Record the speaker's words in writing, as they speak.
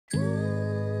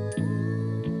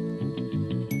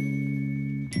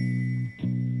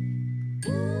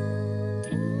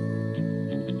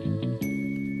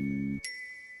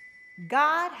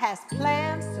God has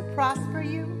plans to prosper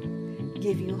you,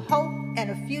 give you hope and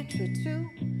a future too.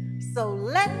 So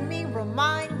let me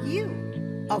remind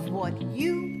you of what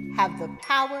you have the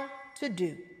power to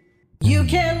do. You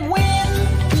can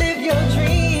win, live your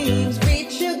dreams,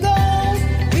 reach your goals,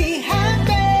 be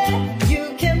happy.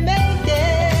 You can make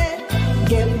it.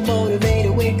 Get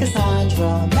motivated with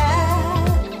Cassandra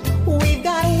Mack. We've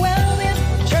got a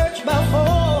wellness church by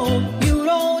phone. You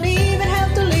don't even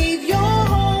have to leave your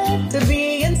home to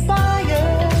be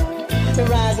inspired, to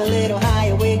rise a little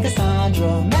higher with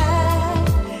Cassandra Mack.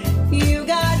 You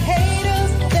got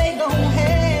haters, they gon'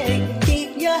 hate.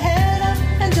 Keep your head up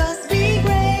and just be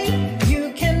great.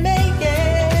 You can make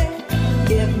it.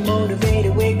 Get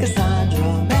motivated with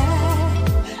Cassandra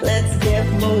Mack. Let's get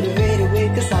motivated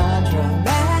with Cassandra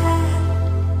Mack.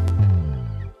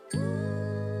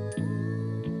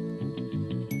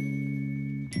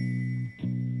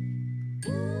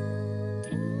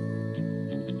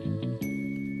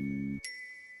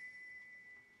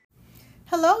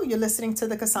 Hello, you're listening to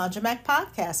the Cassandra Mack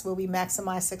Podcast, where we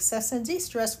maximize success and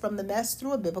de-stress from the mess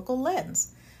through a biblical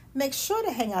lens. Make sure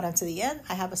to hang out until the end.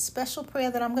 I have a special prayer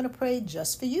that I'm going to pray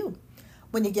just for you.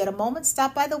 When you get a moment,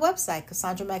 stop by the website,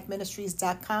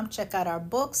 CassandraMackMinistries.com. Check out our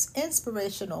books,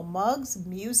 inspirational mugs,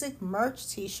 music, merch,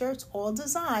 t-shirts, all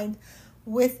designed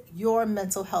with your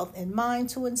mental health in mind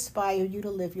to inspire you to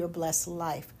live your blessed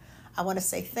life. I want to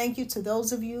say thank you to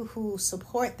those of you who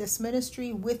support this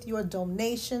ministry with your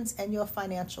donations and your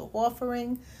financial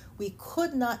offering. We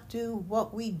could not do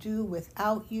what we do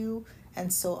without you,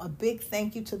 and so a big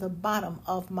thank you to the bottom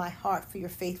of my heart for your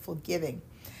faithful giving.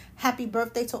 Happy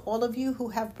birthday to all of you who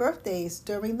have birthdays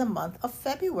during the month of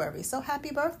February. So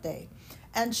happy birthday.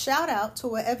 And shout out to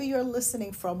wherever you're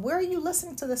listening from. Where are you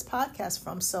listening to this podcast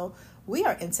from? So we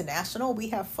are international. We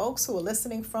have folks who are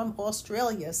listening from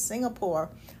Australia,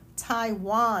 Singapore,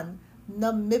 Taiwan,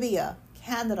 Namibia,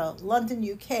 Canada, London,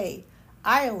 UK,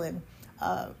 Ireland,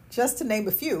 just to name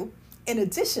a few, in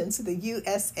addition to the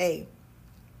USA.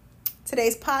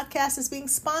 Today's podcast is being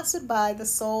sponsored by the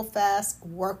Soul Fast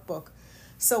Workbook.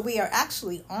 So we are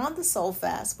actually on the Soul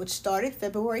Fast, which started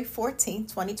February 14th,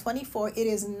 2024. It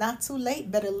is not too late,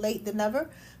 better late than never.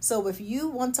 So if you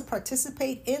want to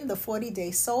participate in the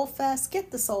 40-day Soul Fast,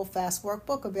 get the Soul Fast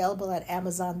Workbook available at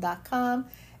Amazon.com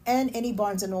and any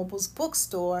Barnes & Noble's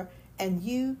bookstore, and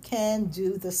you can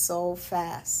do the Soul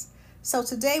Fast. So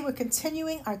today we're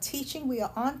continuing our teaching. We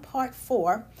are on part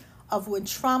 4 of when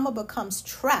trauma becomes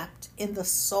trapped in the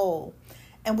soul.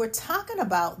 And we're talking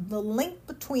about the link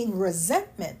between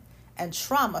resentment and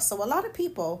trauma. So a lot of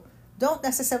people don't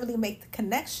necessarily make the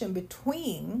connection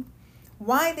between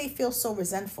why they feel so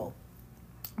resentful,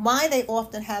 why they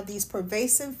often have these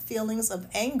pervasive feelings of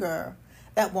anger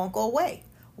that won't go away,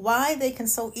 why they can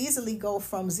so easily go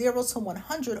from 0 to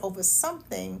 100 over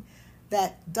something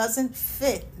that doesn't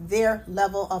fit their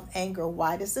level of anger.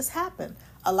 Why does this happen?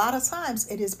 A lot of times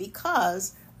it is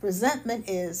because resentment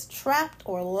is trapped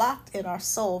or locked in our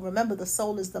soul. Remember, the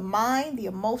soul is the mind, the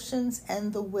emotions,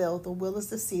 and the will. The will is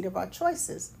the seat of our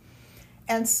choices.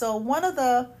 And so one of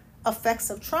the effects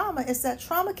of trauma is that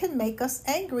trauma can make us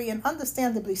angry, and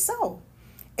understandably so.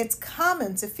 It's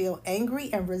common to feel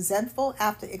angry and resentful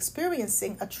after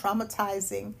experiencing a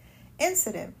traumatizing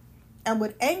incident. And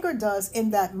what anger does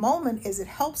in that moment is it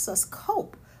helps us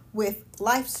cope with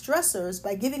life stressors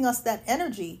by giving us that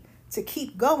energy to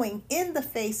keep going in the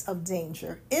face of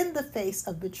danger, in the face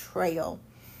of betrayal.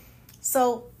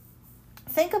 So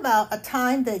think about a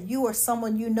time that you or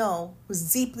someone you know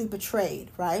was deeply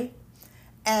betrayed, right?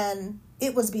 And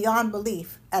it was beyond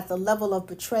belief at the level of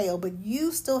betrayal, but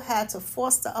you still had to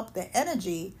foster up the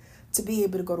energy to be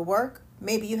able to go to work.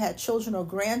 Maybe you had children or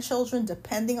grandchildren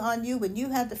depending on you, and you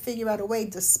had to figure out a way,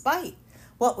 despite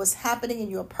what was happening in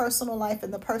your personal life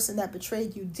and the person that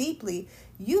betrayed you deeply,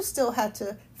 you still had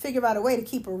to figure out a way to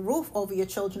keep a roof over your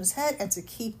children's head and to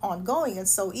keep on going. And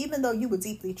so even though you were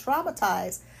deeply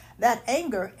traumatized, that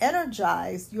anger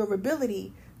energized your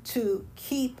ability to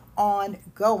keep on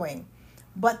going.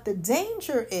 But the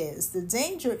danger is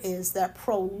that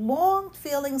prolonged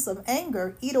feelings of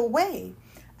anger eat away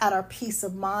at our peace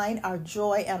of mind, our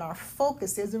joy, and our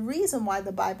focus. There's a reason why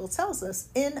the Bible tells us,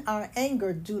 in our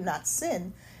anger, do not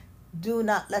sin. Do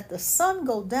not let the sun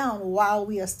go down while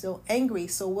we are still angry.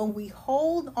 So when we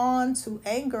hold on to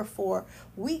anger for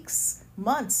weeks,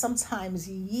 months, sometimes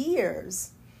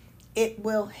years, it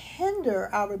will hinder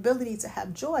our ability to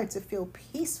have joy, to feel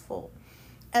peaceful.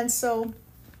 And so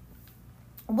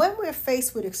when we're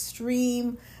faced with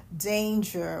extreme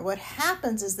danger, what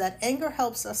happens is that anger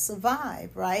helps us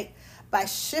survive, right? By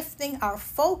shifting our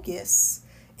focus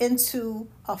into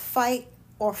a fight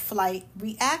or flight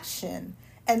reaction.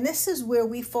 And this is where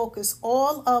we focus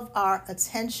all of our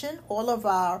attention, all of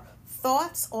our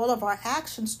thoughts, all of our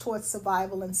actions towards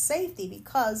survival and safety,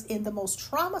 because in the most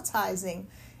traumatizing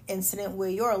incident where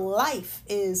your life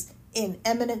is in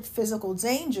imminent physical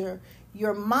danger,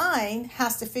 your mind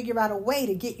has to figure out a way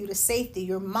to get you to safety.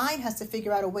 Your mind has to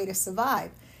figure out a way to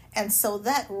survive. And so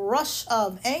that rush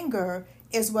of anger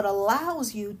is what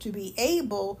allows you to be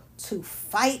able to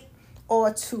fight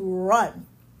or to run.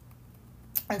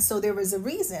 And so there is a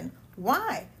reason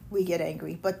why we get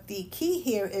angry. But the key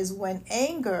here is when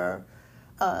anger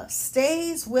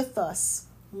stays with us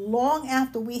long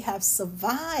after we have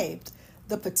survived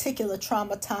the particular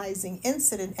traumatizing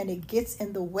incident, and it gets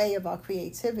in the way of our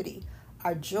creativity,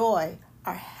 our joy,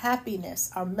 our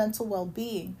happiness, our mental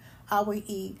well-being, our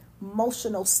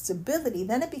emotional stability,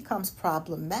 then it becomes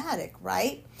problematic,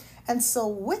 right? And so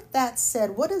with that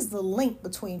said, what is the link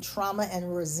between trauma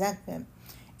and resentment?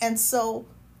 And so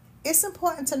it's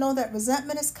important to know that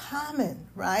resentment is common,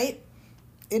 right?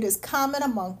 It is common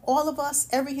among all of us.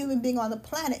 Every human being on the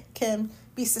planet can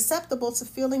be susceptible to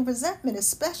feeling resentment,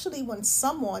 especially when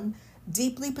someone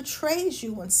deeply betrays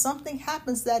you, when something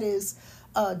happens that is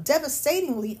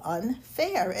devastatingly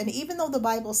unfair. And even though the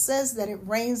Bible says that it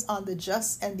rains on the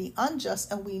just and the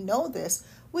unjust, and we know this,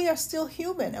 we are still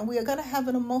human, and we are going to have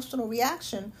an emotional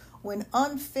reaction when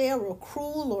unfair or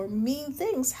cruel or mean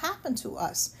things happen to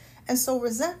us. And so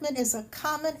resentment is a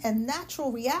common and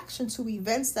natural reaction to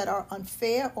events that are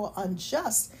unfair or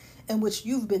unjust, in which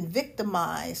you've been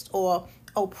victimized or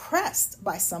oppressed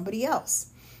by somebody else.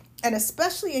 And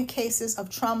especially in cases of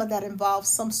trauma that involves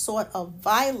some sort of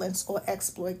violence or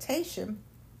exploitation,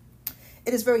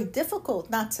 it is very difficult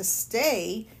not to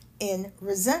stay in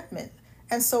resentment.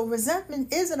 And so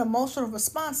resentment is an emotional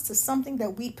response to something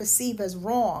that we perceive as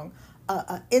wrong,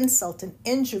 an insult, an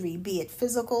injury, be it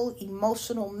physical,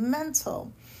 emotional,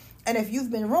 mental. And if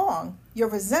you've been wrong, your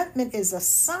resentment is a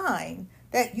sign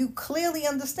that you clearly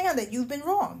understand that you've been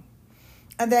wrong,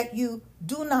 and that you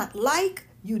do not like,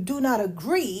 you do not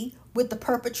agree with the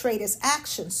perpetrator's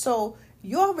action. So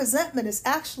your resentment is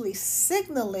actually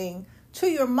signaling to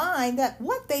your mind that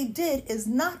what they did is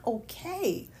not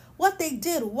okay. What they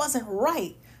did wasn't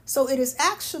right. So it is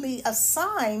actually a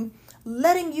sign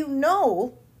letting you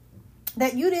know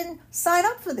that you didn't sign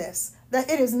up for this, that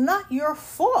it is not your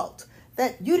fault,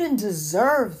 that you didn't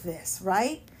deserve this,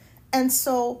 right? And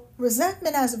so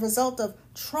resentment as a result of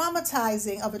a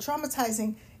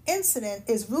traumatizing incident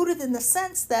is rooted in the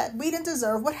sense that we didn't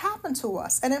deserve what happened to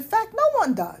us. And in fact, no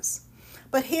one does.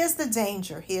 But here's the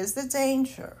danger.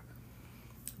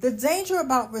 The danger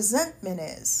about resentment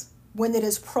is when it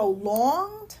is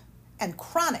prolonged and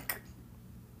chronic,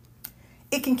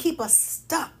 it can keep us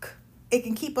stuck. It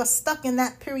can keep us stuck in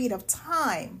that period of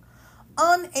time,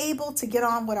 unable to get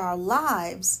on with our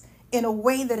lives in a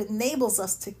way that enables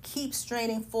us to keep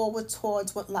straining forward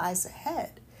towards what lies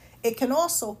ahead. It can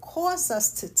also cause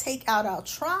us to take out our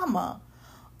trauma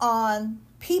on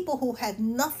people who had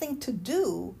nothing to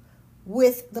do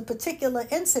with the particular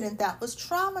incident that was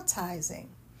traumatizing.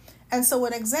 And so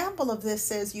an example of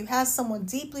this is you have someone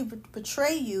deeply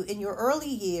betray you in your early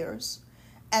years,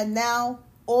 and now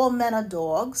all men are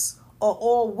dogs, or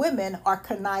all women are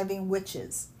conniving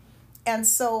witches. And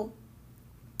so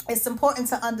it's important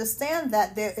to understand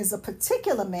that there is a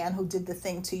particular man who did the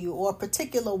thing to you, or a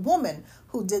particular woman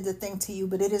who did the thing to you,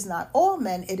 but it is not all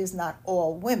men, it is not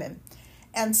all women.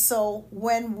 And so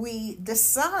when we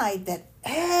decide that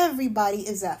everybody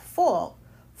is at fault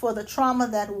for the trauma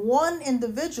that one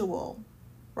individual,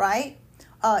 right,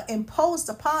 imposed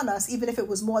upon us, even if it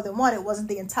was more than one, it wasn't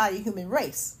the entire human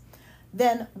race,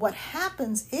 then what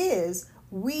happens is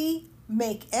we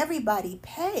make everybody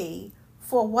pay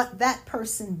for what that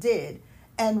person did,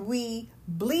 and we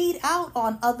bleed out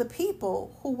on other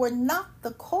people who were not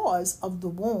the cause of the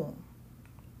wound.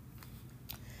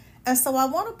 And so I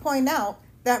want to point out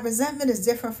that resentment is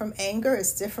different from anger.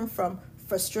 It's different from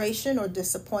frustration or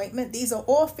disappointment. These are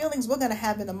all feelings we're going to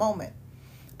have in a moment.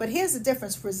 But here's the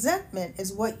difference. Resentment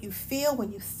is what you feel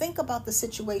when you think about the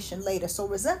situation later. So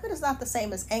resentment is not the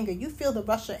same as anger. You feel the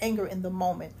rush of anger in the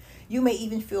moment. You may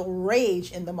even feel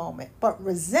rage in the moment. But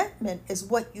resentment is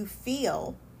what you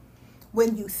feel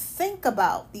when you think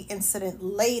about the incident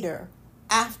later,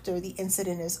 after the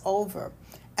incident is over.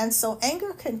 And so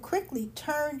anger can quickly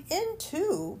turn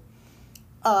into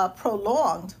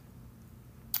prolonged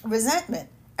resentment.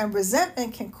 And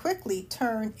resentment can quickly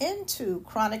turn into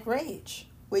chronic rage,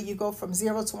 where you go from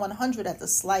 0 to 100 at the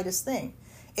slightest thing.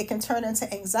 It can turn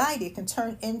into anxiety. It can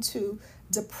turn into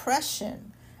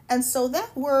depression. And so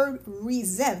that word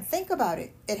resent, think about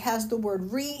it. It has the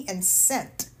word re and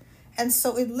sent. And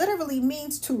so it literally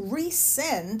means to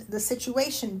resend the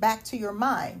situation back to your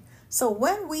mind. So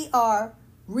when we are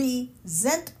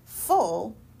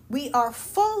resentful, we are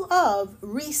full of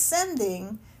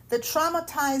resending the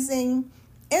traumatizing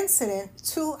incident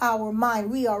to our mind.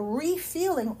 We are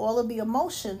re-feeling all of the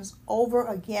emotions over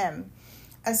again.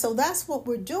 And so that's what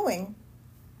we're doing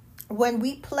when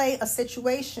we play a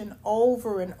situation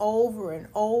over and over and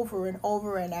over and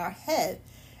over in our head.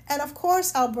 And of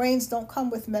course, our brains don't come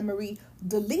with memory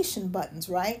deletion buttons,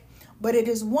 right? But it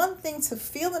is one thing to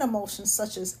feel an emotion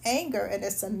such as anger, and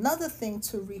it's another thing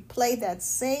to replay that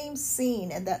same scene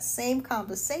and that same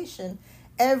conversation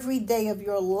every day of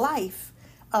your life,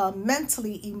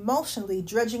 mentally, emotionally,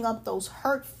 dredging up those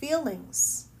hurt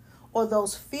feelings or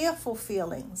those fearful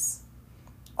feelings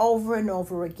over and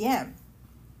over again.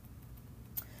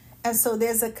 And so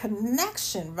there's a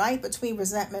connection, right, between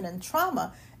resentment and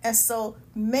trauma. And so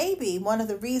maybe one of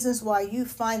the reasons why you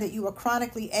find that you are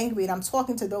chronically angry, and I'm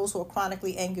talking to those who are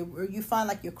chronically angry, or you find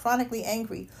like you're chronically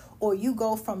angry, or you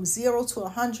go from 0 to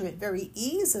 100 very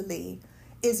easily,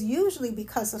 is usually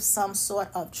because of some sort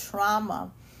of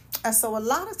trauma. And so a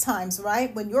lot of times,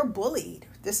 right, when you're bullied,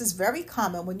 this is very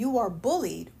common, when you are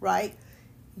bullied, right,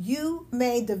 you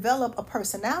may develop a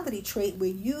personality trait where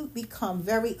you become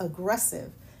very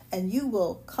aggressive and you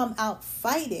will come out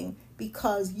fighting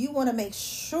because you want to make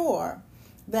sure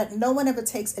that no one ever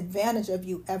takes advantage of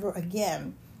you ever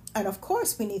again. And of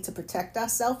course, we need to protect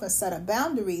ourselves and set up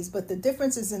boundaries, but the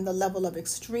difference is in the level of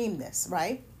extremeness,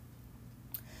 right?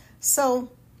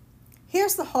 So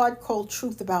here's the hard, cold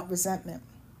truth about resentment.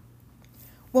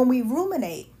 When we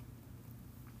ruminate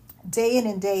day in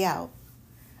and day out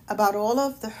about all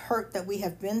of the hurt that we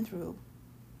have been through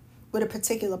with a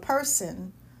particular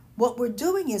person, what we're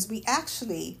doing is we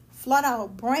actually flood our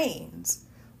brains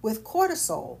with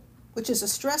cortisol, which is a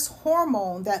stress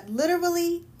hormone that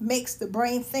literally makes the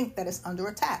brain think that it's under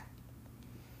attack.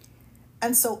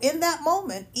 And so in that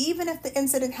moment, even if the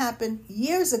incident happened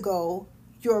years ago,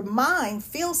 your mind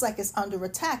feels like it's under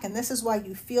attack. And this is why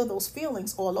you feel those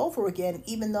feelings all over again,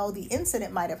 even though the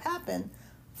incident might have happened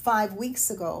 5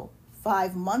 weeks ago,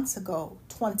 5 months ago,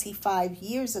 25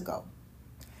 years ago.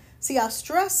 See, our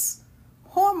stress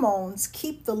hormones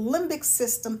keep the limbic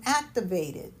system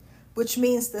activated, which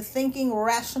means the thinking,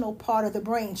 rational part of the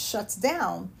brain shuts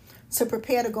down to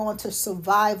prepare to go into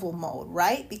survival mode,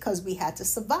 right? Because we had to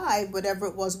survive whatever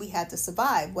it was we had to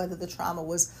survive, whether the trauma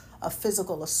was a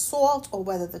physical assault or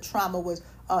whether the trauma was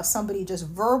somebody just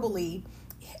verbally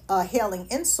hailing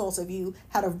insults of you,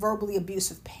 had a verbally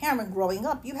abusive parent growing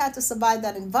up. You had to survive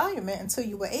that environment until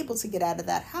you were able to get out of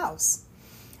that house.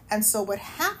 And so what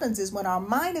happens is when our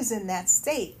mind is in that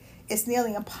state, it's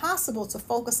nearly impossible to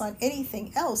focus on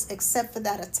anything else except for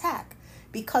that attack,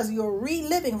 because you're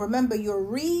reliving. Remember, you're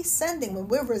resending. When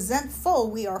we're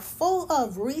resentful, we are full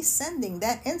of resending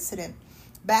that incident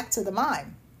back to the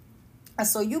mind. And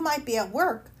so you might be at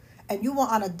work and you are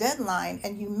on a deadline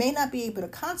and you may not be able to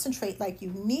concentrate like you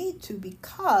need to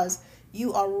because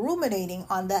you are ruminating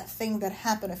on that thing that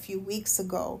happened a few weeks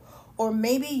ago. Or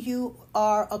maybe you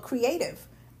are a creative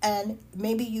and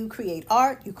maybe you create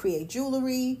art, you create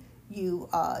jewelry, you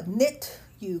knit,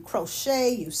 you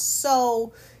crochet, you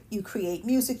sew, you create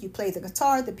music, you play the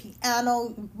guitar, the piano,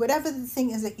 whatever the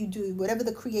thing is that you do, whatever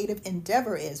the creative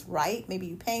endeavor is, right? Maybe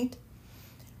you paint,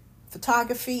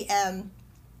 photography, and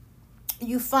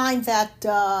you find that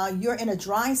you're in a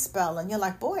dry spell and you're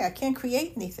like, boy, I can't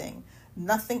create anything.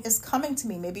 Nothing is coming to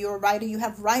me. Maybe you're a writer, you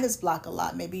have writer's block a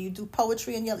lot. Maybe you do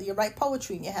poetry and you write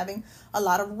poetry and you're having a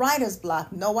lot of writer's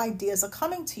block. No ideas are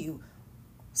coming to you.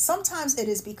 Sometimes it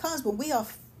is because when we are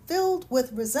filled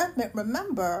with resentment,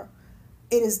 remember,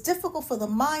 it is difficult for the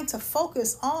mind to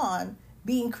focus on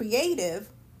being creative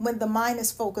when the mind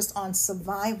is focused on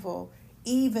survival,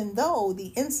 even though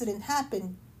the incident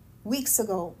happened weeks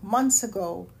ago, months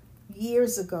ago,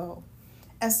 years ago.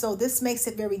 And so this makes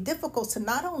it very difficult to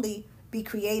not only be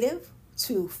creative,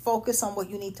 to focus on what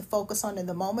you need to focus on in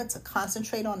the moment, to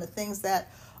concentrate on the things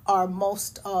that are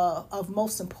of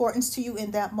most importance to you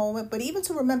in that moment, but even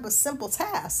to remember simple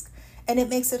tasks. And it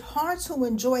makes it hard to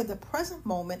enjoy the present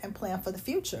moment and plan for the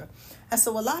future. And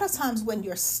so a lot of times when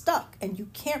you're stuck and you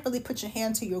can't really put your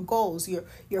hand to your goals,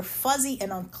 you're fuzzy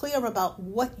and unclear about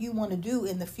what you want to do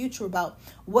in the future, about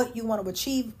what you want to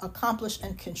achieve, accomplish,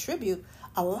 and contribute,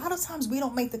 a lot of times we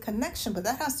don't make the connection, but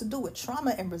that has to do with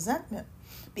trauma and resentment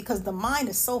because the mind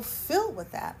is so filled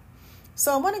with that.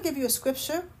 So I want to give you a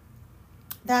scripture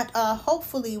that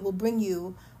hopefully will bring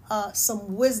you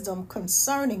some wisdom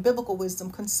concerning, biblical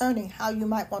wisdom concerning how you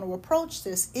might want to approach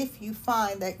this if you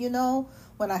find that,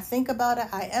 when I think about it,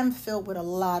 I am filled with a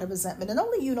lot of resentment. And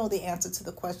only you know the answer to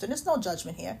the question. There's no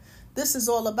judgment here. This is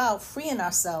all about freeing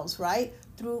ourselves, right?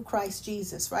 Through Christ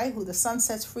Jesus, right? Who the Son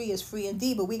sets free is free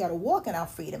indeed, but we got to walk in our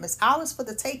freedom. It's ours for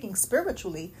the taking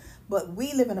spiritually, but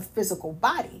we live in a physical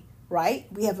body, right?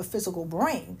 We have a physical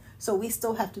brain. So we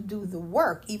still have to do the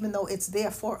work, even though it's there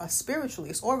for us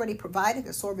spiritually. It's already provided.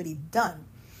 It's already done.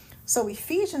 So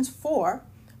Ephesians 4,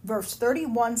 verse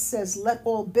 31 says, let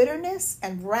all bitterness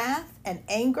and wrath and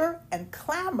anger and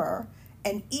clamor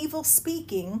and evil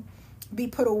speaking be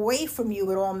put away from you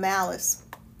with all malice.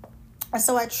 And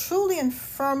so I truly and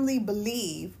firmly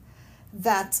believe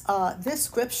that this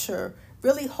scripture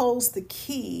really holds the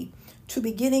key to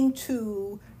beginning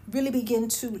to really begin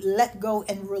to let go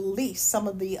and release some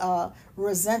of the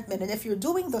resentment. And if you're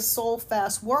doing the Soul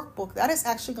Fast workbook, that is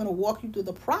actually going to walk you through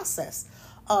the process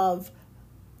of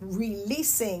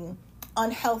releasing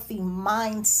unhealthy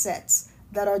mindsets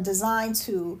that are designed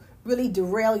to really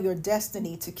derail your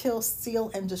destiny, to kill, steal,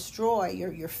 and destroy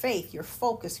your faith, your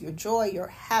focus, your joy, your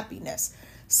happiness.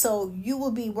 So you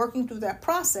will be working through that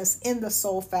process in the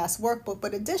Soul Fast workbook.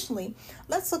 But additionally,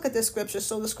 let's look at this scripture.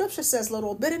 So the scripture says, let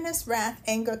all bitterness, wrath,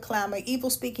 anger, clamor,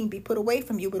 evil speaking be put away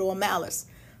from you with all malice.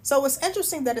 So it's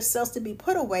interesting that it says to be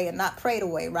put away and not prayed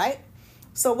away, right?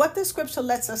 So what this scripture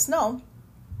lets us know,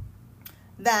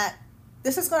 that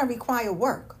this is going to require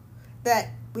work, that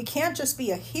we can't just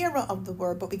be a hearer of the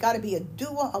word, but we got to be a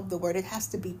doer of the word. It has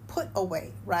to be put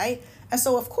away, right? And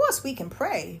so, of course, we can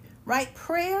pray, right?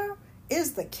 Prayer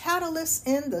is the catalyst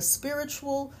in the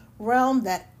spiritual realm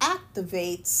that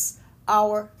activates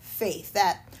our faith,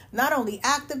 that not only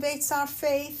activates our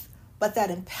faith, but that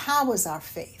empowers our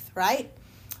faith, right?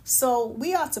 So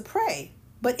we ought to pray.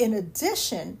 But in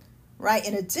addition, right,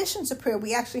 in addition to prayer,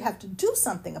 we actually have to do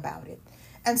something about it.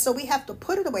 And so we have to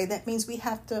put it away. That means we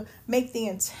have to make the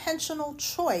intentional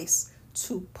choice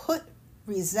to put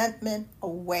resentment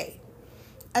away.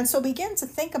 And so begin to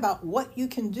think about what you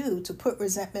can do to put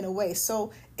resentment away.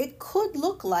 So it could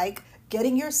look like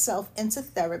getting yourself into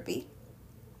therapy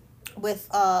with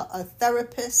a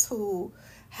therapist who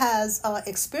has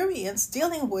experience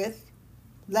dealing with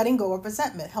letting go of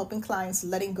resentment, helping clients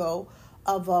letting go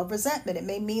of resentment. It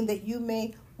may mean that you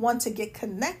may want to get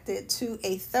connected to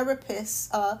a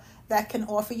therapist that can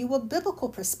offer you a biblical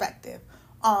perspective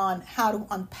on how to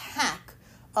unpack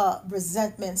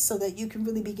resentment so that you can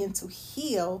really begin to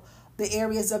heal the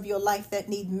areas of your life that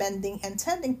need mending and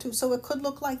tending to. So it could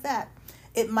look like that.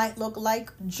 It might look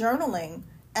like journaling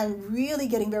and really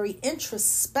getting very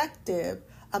introspective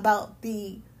about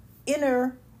the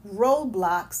inner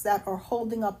roadblocks that are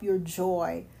holding up your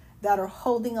joy, that are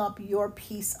holding up your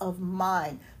peace of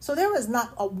mind. So there is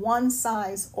not a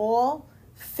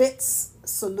one-size-all-fits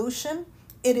solution.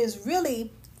 It is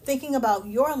really thinking about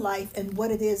your life and what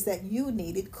it is that you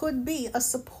need. It could be a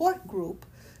support group,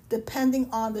 depending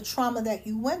on the trauma that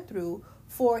you went through,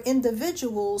 for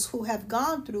individuals who have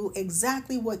gone through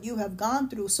exactly what you have gone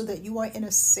through, so that you are in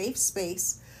a safe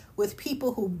space with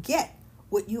people who get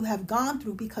what you have gone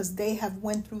through because they have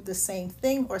went through the same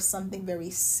thing or something very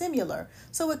similar.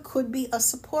 So it could be a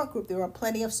support group. There are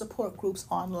plenty of support groups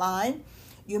online.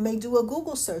 You may do a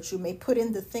Google search. You may put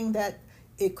in the thing that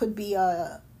it could be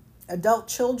adult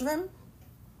children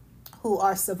who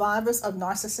are survivors of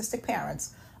narcissistic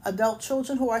parents, adult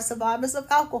children who are survivors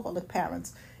of alcoholic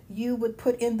parents. You would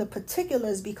put in the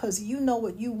particulars because you know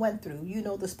what you went through. You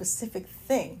know the specific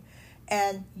thing.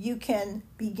 And you can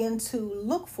begin to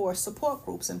look for support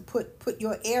groups and put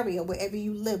your area wherever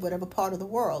you live, whatever part of the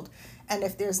world. And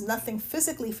if there's nothing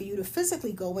physically for you to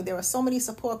physically go, when there are so many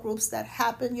support groups that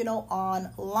happen,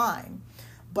 online.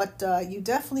 But you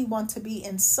definitely want to be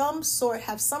have some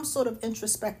sort of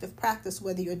introspective practice,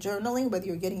 whether you're journaling, whether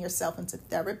you're getting yourself into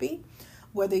therapy,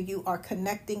 whether you are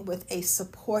connecting with a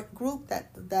support group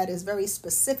that is very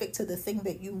specific to the thing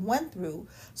that you went through,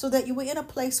 so that you were in a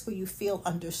place where you feel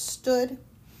understood,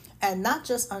 and not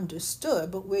just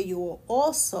understood, but where you are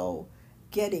also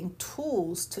getting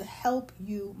tools to help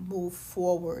you move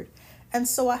forward. And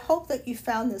so I hope that you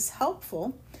found this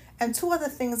helpful. And two other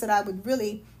things that I would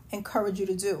really encourage you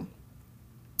to do: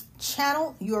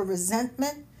 channel your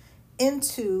resentment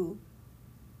into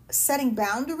setting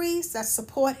boundaries that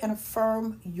support and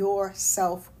affirm your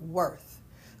self-worth.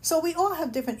 So we all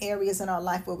have different areas in our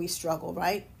life where we struggle,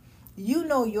 right? You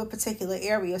know your particular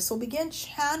area, so begin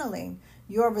channeling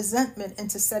your resentment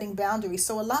into setting boundaries.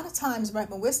 So a lot of times, right,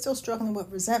 when we're still struggling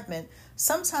with resentment,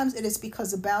 sometimes it is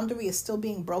because the boundary is still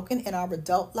being broken in our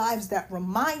adult lives that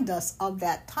remind us of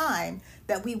that time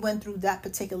that we went through that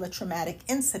particular traumatic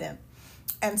incident.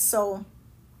 And so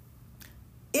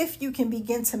if you can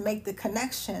begin to make the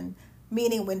connection,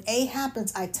 meaning when A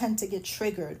happens, I tend to get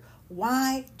triggered.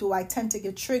 Why do I tend to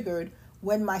get triggered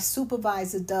when my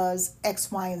supervisor does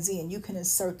X, Y, and Z? And you can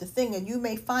insert the thing. And you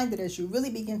may find that as you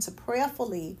really begin to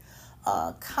prayerfully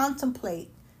contemplate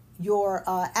your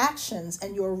actions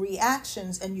and your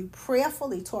reactions, and you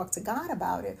prayerfully talk to God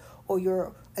about it, or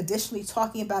you're additionally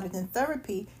talking about it in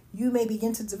therapy, you may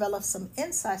begin to develop some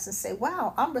insights and say,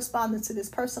 wow, I'm responding to this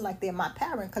person like they're my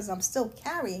parent because I'm still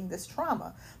carrying this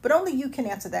trauma. But only you can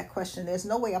answer that question. There's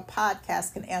no way a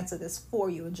podcast can answer this for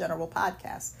you, a general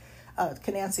podcast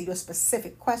can answer your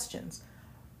specific questions.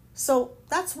 So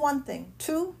that's one thing.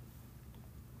 2,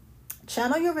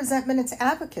 channel your resentment into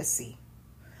advocacy.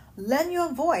 Lend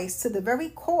your voice to the very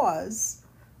cause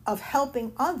of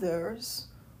helping others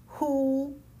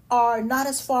who are not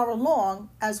as far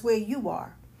along as where you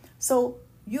are. So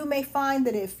you may find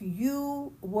that if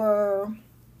you were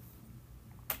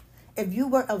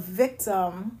a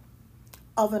victim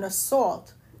of an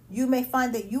assault, you may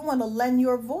find that you want to lend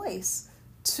your voice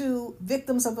to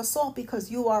victims of assault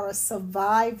because you are a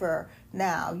survivor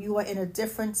now. You are in a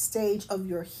different stage of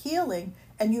your healing,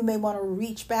 and you may want to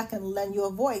reach back and lend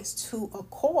your voice to a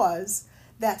cause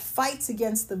that fights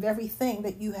against the very thing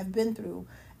that you have been through.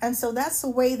 And so that's a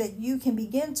way that you can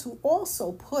begin to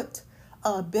also put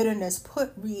bitterness,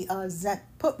 put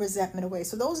resentment away.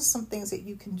 So those are some things that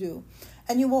you can do.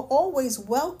 And you are always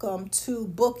welcome to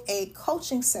book a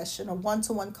coaching session, a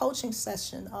one-to-one coaching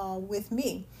session with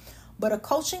me. But a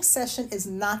coaching session is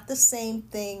not the same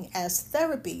thing as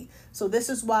therapy. So this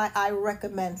is why I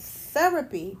recommend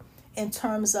therapy in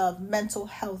terms of mental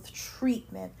health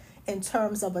treatment, in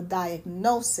terms of a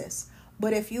diagnosis.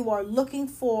 But if you are looking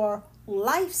for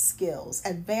life skills,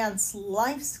 advanced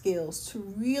life skills to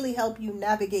really help you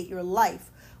navigate your life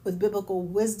with biblical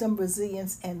wisdom,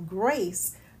 resilience, and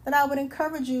grace, then I would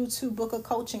encourage you to book a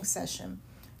coaching session.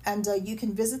 And you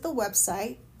can visit the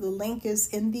website. The link is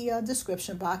in the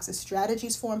description box. It's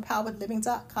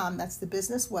strategiesfoремpoweredliving.com. That's the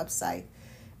business website.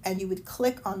 And you would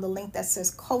click on the link that says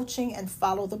coaching and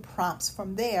follow the prompts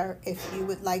from there if you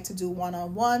would like to do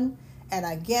one-on-one. And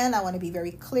again, I want to be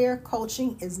very clear,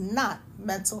 coaching is not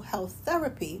mental health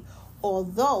therapy,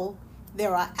 although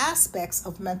there are aspects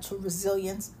of mental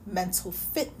resilience, mental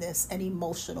fitness, and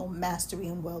emotional mastery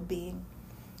and well-being.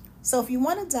 So if you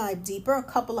want to dive deeper, a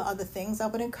couple of other things, I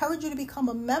would encourage you to become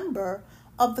a member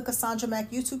of the Cassandra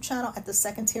Mack YouTube channel at the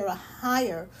second tier or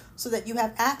higher, so that you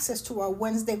have access to our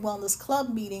Wednesday Wellness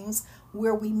Club meetings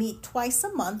where we meet twice a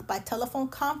month by telephone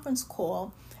conference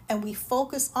call, and we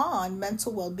focus on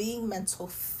mental well-being, mental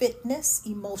fitness,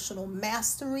 emotional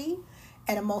mastery,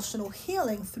 and emotional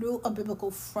healing through a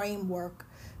biblical framework.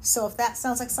 So if that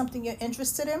sounds like something you're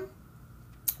interested in,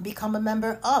 become a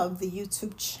member of the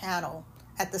YouTube channel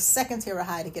at the second tier or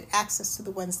high to get access to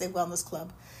the Wednesday Wellness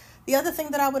Club. The other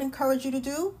thing that I would encourage you to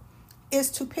do is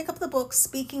to pick up the book,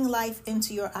 Speaking Life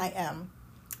into Your I Am.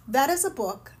 That is a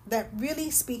book that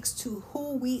really speaks to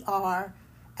who we are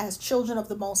as children of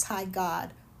the Most High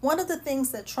God. One of the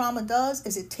things that trauma does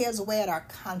is it tears away at our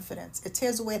confidence. It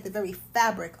tears away at the very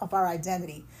fabric of our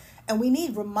identity. And we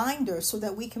need reminders so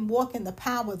that we can walk in the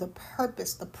power, the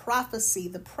purpose, the prophecy,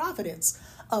 the providence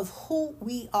of who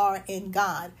we are in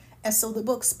God. And so the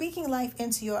book, Speaking Life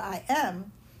into Your I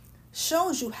Am,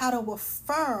 shows you how to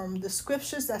affirm the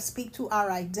scriptures that speak to our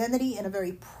identity in a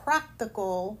very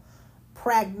practical,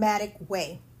 pragmatic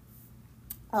way.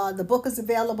 The book is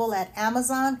available at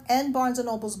Amazon and Barnes &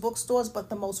 Noble's bookstores, but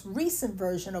the most recent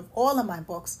version of all of my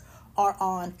books are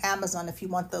on Amazon if you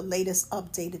want the latest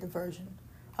updated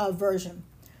version.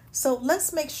 So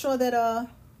let's make sure that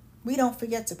we don't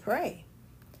forget to pray.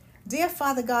 Dear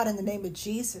Father God, in the name of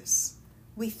Jesus,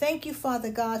 we thank you, Father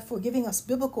God, for giving us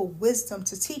biblical wisdom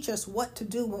to teach us what to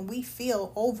do when we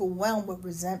feel overwhelmed with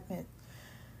resentment.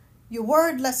 Your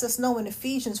word lets us know in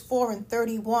Ephesians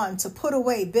 4:31 to put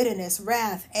away bitterness,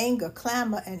 wrath, anger,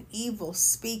 clamor, and evil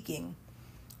speaking,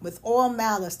 with all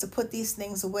malice, to put these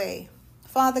things away.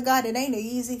 Father God, it ain't an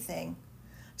easy thing.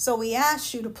 So we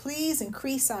ask you to please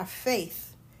increase our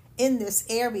faith in this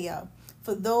area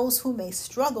for those who may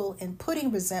struggle in putting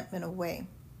resentment away.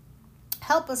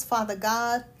 Help us, Father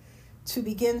God, to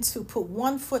begin to put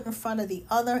one foot in front of the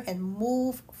other and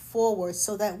move forward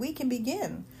so that we can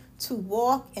begin to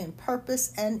walk in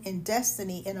purpose and in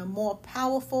destiny in a more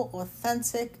powerful,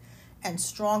 authentic, and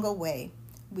stronger way.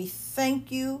 We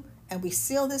thank you And we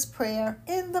seal this prayer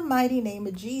in the mighty name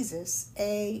of Jesus.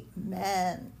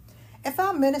 Amen. If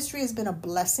our ministry has been a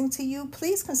blessing to you,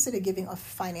 please consider giving a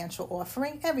financial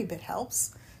offering. Every bit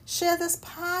helps. Share this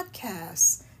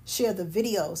podcast. Share the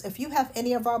videos. If you have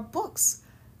any of our books,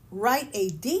 write a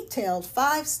detailed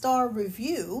 5-star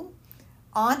review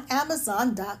on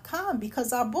Amazon.com,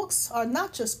 because our books are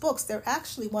not just books. They're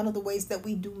actually one of the ways that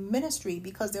we do ministry,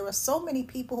 because there are so many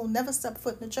people who never step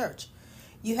foot in the church.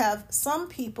 You have some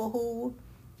people who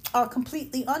are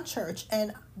completely unchurched,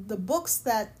 and the books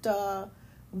that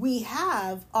we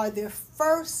have are their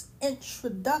first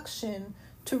introduction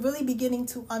to really beginning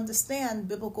to understand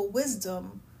biblical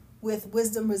wisdom with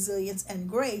wisdom, resilience, and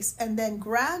grace. And then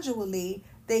gradually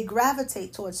they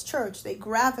gravitate towards church. They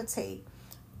gravitate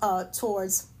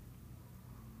towards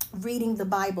reading the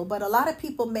Bible. But a lot of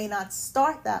people may not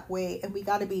start that way, and we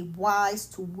got to be wise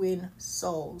to win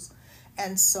souls.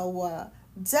 And so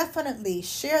definitely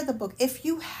share the book. If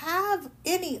you have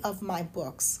any of my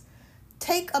books,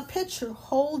 take a picture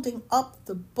holding up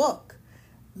the book.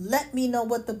 Let me know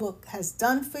what the book has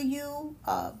done for you.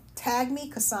 Tag me,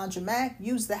 Cassandra Mack.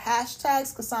 Use the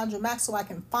hashtags Cassandra Mack so I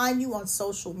can find you on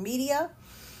social media.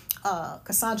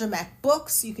 Cassandra Mack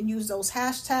Books. You can use those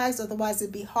hashtags. Otherwise,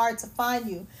 it'd be hard to find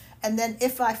you. And then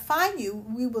if I find you,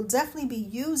 we will definitely be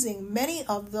using many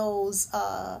of those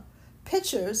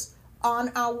pictures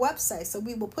on our website. So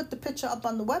we will put the picture up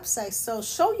on the website. So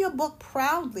show your book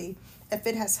proudly if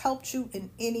it has helped you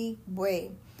in any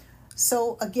way.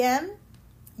 So again,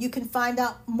 you can find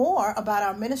out more about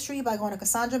our ministry by going to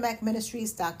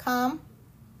CassandraMackMinistries.com.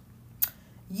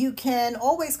 You can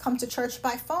always come to church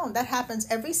by phone. That happens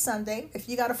every Sunday. If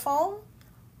you got a phone,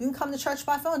 you can come to church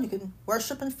by phone. You can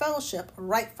worship and fellowship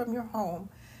right from your home.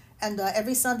 And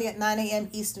every Sunday at 9 a.m.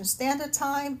 Eastern Standard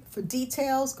Time. For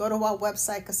details, go to our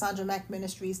website,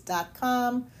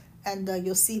 CassandraMackMinistries.com, and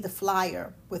you'll see the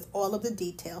flyer with all of the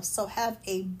details. So have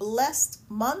a blessed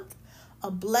month, a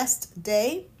blessed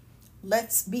day.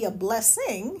 Let's be a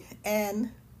blessing and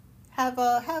have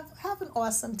an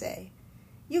awesome day.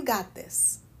 You got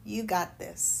this. You got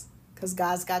this, because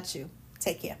God's got you.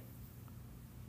 Take care.